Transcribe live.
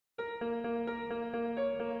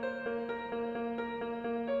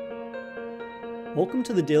Welcome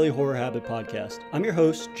to the Daily Horror Habit Podcast. I'm your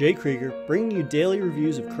host, Jay Krieger, bringing you daily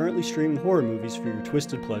reviews of currently streaming horror movies for your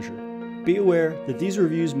twisted pleasure. Be aware that these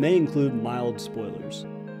reviews may include mild spoilers.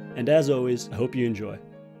 And as always, I hope you enjoy.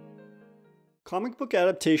 Comic book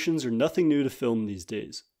adaptations are nothing new to film these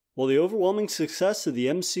days. While the overwhelming success of the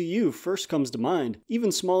MCU first comes to mind,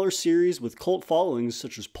 even smaller series with cult followings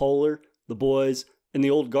such as Polar, The Boys, and The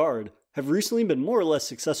Old Guard have recently been more or less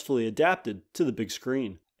successfully adapted to the big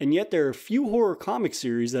screen. And yet there are few horror comic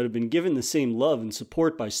series that have been given the same love and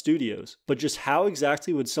support by studios. But just how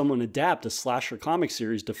exactly would someone adapt a slasher comic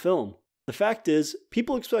series to film? The fact is,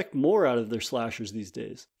 people expect more out of their slashers these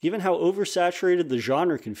days. Given how oversaturated the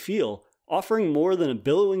genre can feel, offering more than a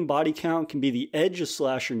billowing body count can be the edge a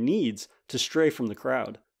slasher needs to stray from the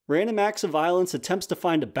crowd. Random Acts of Violence attempts to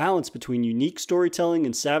find a balance between unique storytelling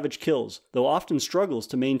and savage kills, though often struggles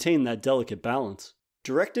to maintain that delicate balance.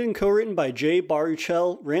 Directed and co-written by Jay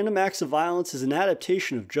Baruchel, Random Acts of Violence is an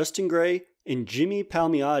adaptation of Justin Gray and Jimmy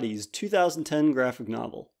Palmiotti's 2010 graphic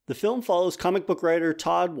novel. The film follows comic book writer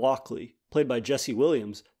Todd Walkley, played by Jesse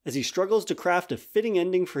Williams, as he struggles to craft a fitting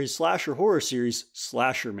ending for his slasher horror series,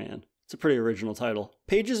 Slasher Man. It's a pretty original title.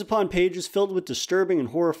 Pages upon pages filled with disturbing and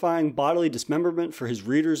horrifying bodily dismemberment for his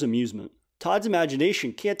readers' amusement. Todd's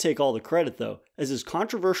imagination can't take all the credit though, as his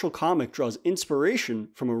controversial comic draws inspiration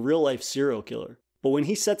from a real-life serial killer. But when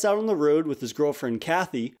he sets out on the road with his girlfriend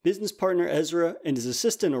Kathy, business partner Ezra, and his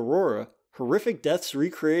assistant Aurora, horrific deaths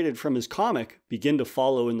recreated from his comic begin to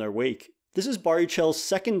follow in their wake. This is Baruchel's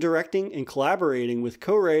second directing and collaborating with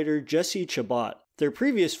co-writer Jesse Chabot. Their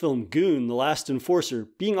previous film Goon, The Last Enforcer,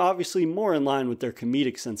 being obviously more in line with their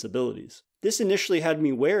comedic sensibilities. This initially had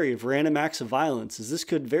me wary of Random Acts of Violence, as this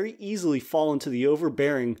could very easily fall into the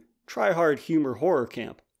overbearing, try-hard humor horror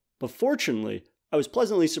camp. But fortunately, I was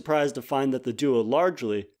pleasantly surprised to find that the duo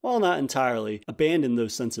largely, while not entirely, abandoned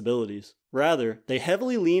those sensibilities. Rather, they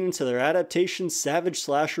heavily lean into their adaptation's savage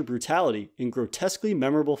slasher brutality in grotesquely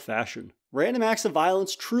memorable fashion. Random Acts of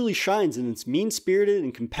Violence truly shines in its mean-spirited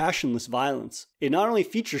and compassionless violence. It not only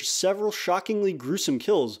features several shockingly gruesome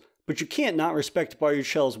kills, but you can't not respect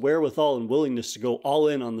Baruchel's wherewithal and willingness to go all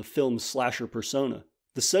in on the film's slasher persona.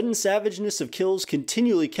 The sudden savageness of kills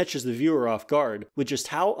continually catches the viewer off guard with just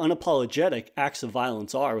how unapologetic acts of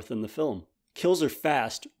violence are within the film. Kills are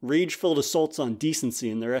fast, rage-filled assaults on decency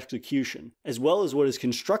in their execution, as well as what is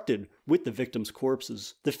constructed with the victims'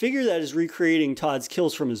 corpses. The figure that is recreating Todd's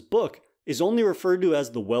kills from his book is only referred to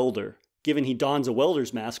as the Welder, given he dons a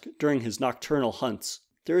welder's mask during his nocturnal hunts.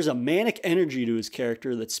 There is a manic energy to his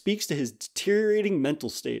character that speaks to his deteriorating mental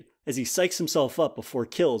state as he psychs himself up before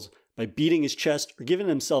kills by beating his chest or giving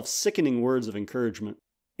himself sickening words of encouragement.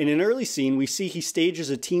 In an early scene, we see he stages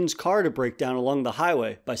a teen's car to break down along the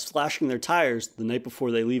highway by slashing their tires the night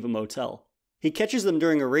before they leave a motel. He catches them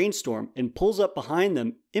during a rainstorm and pulls up behind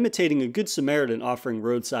them, imitating a good Samaritan offering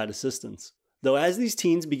roadside assistance. Though as these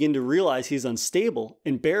teens begin to realize he's unstable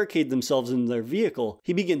and barricade themselves in their vehicle,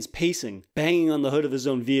 he begins pacing, banging on the hood of his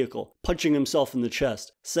own vehicle, punching himself in the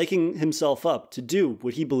chest, psyching himself up to do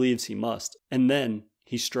what he believes he must. And then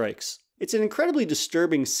he strikes. It's an incredibly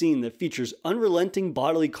disturbing scene that features unrelenting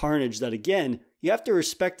bodily carnage that, again, you have to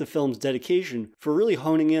respect the film's dedication for really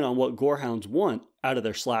honing in on what gorehounds want out of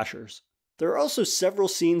their slashers. There are also several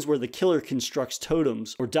scenes where the killer constructs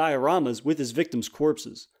totems or dioramas with his victims'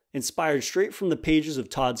 corpses, inspired straight from the pages of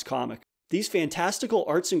Todd's comic. These fantastical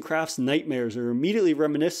arts and crafts nightmares are immediately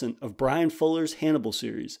reminiscent of Brian Fuller's Hannibal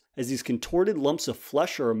series, as these contorted lumps of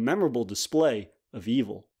flesh are a memorable display of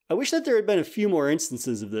evil. I wish that there had been a few more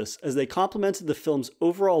instances of this, as they complemented the film's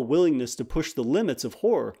overall willingness to push the limits of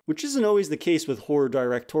horror, which isn't always the case with horror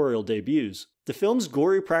directorial debuts. The film's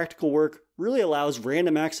gory practical work really allows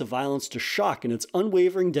Random Acts of Violence to shock in its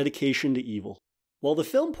unwavering dedication to evil. While the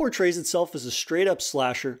film portrays itself as a straight-up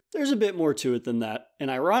slasher, there's a bit more to it than that,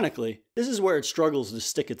 and ironically, this is where it struggles to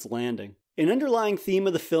stick its landing. An underlying theme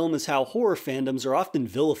of the film is how horror fandoms are often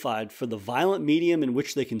vilified for the violent medium in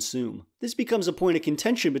which they consume. This becomes a point of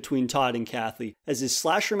contention between Todd and Kathy, as his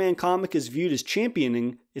Slasher Man comic is viewed as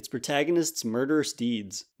championing its protagonist's murderous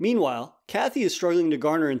deeds. Meanwhile, Kathy is struggling to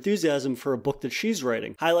garner enthusiasm for a book that she's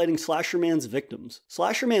writing, highlighting Slasher Man's victims.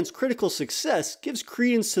 Slasher Man's critical success gives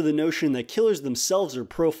credence to the notion that killers themselves are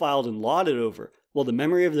profiled and lauded over, while the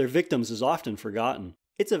memory of their victims is often forgotten.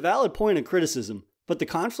 It's a valid point of criticism, but the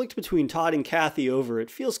conflict between Todd and Kathy over it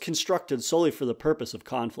feels constructed solely for the purpose of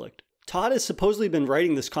conflict. Todd has supposedly been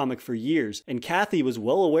writing this comic for years, and Kathy was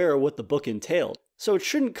well aware of what the book entailed, so it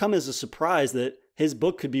shouldn't come as a surprise that his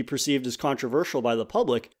book could be perceived as controversial by the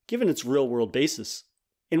public, given its real-world basis.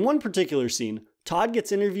 In one particular scene, Todd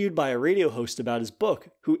gets interviewed by a radio host about his book,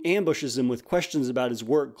 who ambushes him with questions about his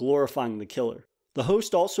work glorifying the killer. The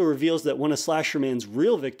host also reveals that one of Slasher Man's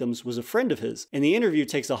real victims was a friend of his, and the interview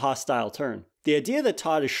takes a hostile turn. The idea that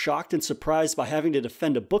Todd is shocked and surprised by having to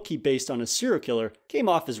defend a book he based on a serial killer came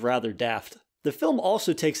off as rather daft. The film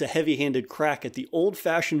also takes a heavy-handed crack at the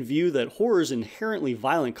old-fashioned view that horror's inherently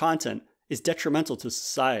violent content is detrimental to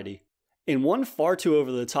society. In one far too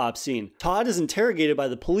over-the-top scene, Todd is interrogated by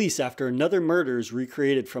the police after another murder is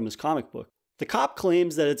recreated from his comic book. The cop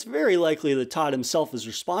claims that it's very likely that Todd himself is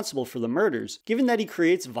responsible for the murders, given that he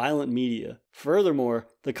creates violent media. Furthermore,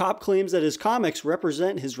 the cop claims that his comics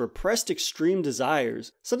represent his repressed extreme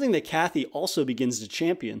desires, something that Kathy also begins to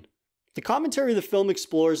champion. The commentary the film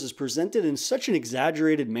explores is presented in such an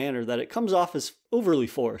exaggerated manner that it comes off as overly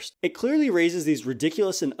forced. It clearly raises these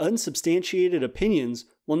ridiculous and unsubstantiated opinions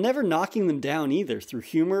while never knocking them down either through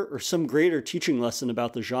humor or some greater teaching lesson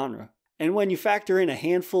about the genre. And when you factor in a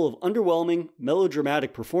handful of underwhelming,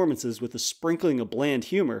 melodramatic performances with a sprinkling of bland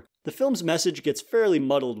humor, the film's message gets fairly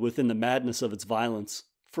muddled within the madness of its violence.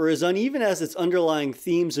 For as uneven as its underlying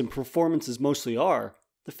themes and performances mostly are,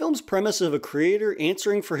 the film's premise of a creator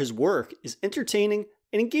answering for his work is entertaining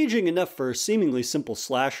and engaging enough for a seemingly simple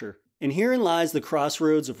slasher. And herein lies the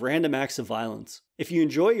crossroads of random acts of violence. If you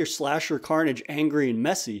enjoy your slasher carnage angry and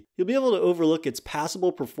messy, you'll be able to overlook its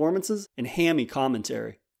passable performances and hammy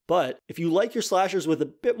commentary. But if you like your slashers with a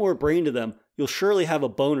bit more brain to them, you'll surely have a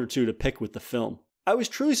bone or two to pick with the film. I was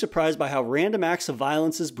truly surprised by how random acts of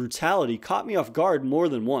violence's brutality caught me off guard more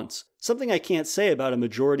than once, something I can't say about a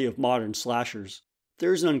majority of modern slashers.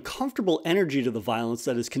 There is an uncomfortable energy to the violence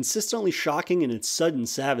that is consistently shocking in its sudden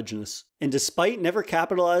savageness. And despite never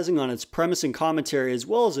capitalizing on its premise and commentary as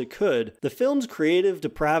well as it could, the film's creative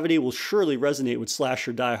depravity will surely resonate with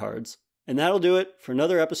slasher diehards. And that'll do it for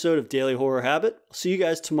another episode of Daily Horror Habit. I'll see you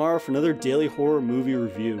guys tomorrow for another Daily Horror Movie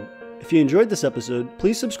Review. If you enjoyed this episode,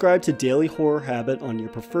 please subscribe to Daily Horror Habit on your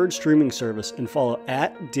preferred streaming service and follow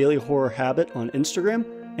 @Daily Horror Habit on Instagram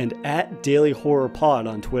and @Daily Horror Pod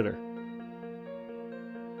on Twitter.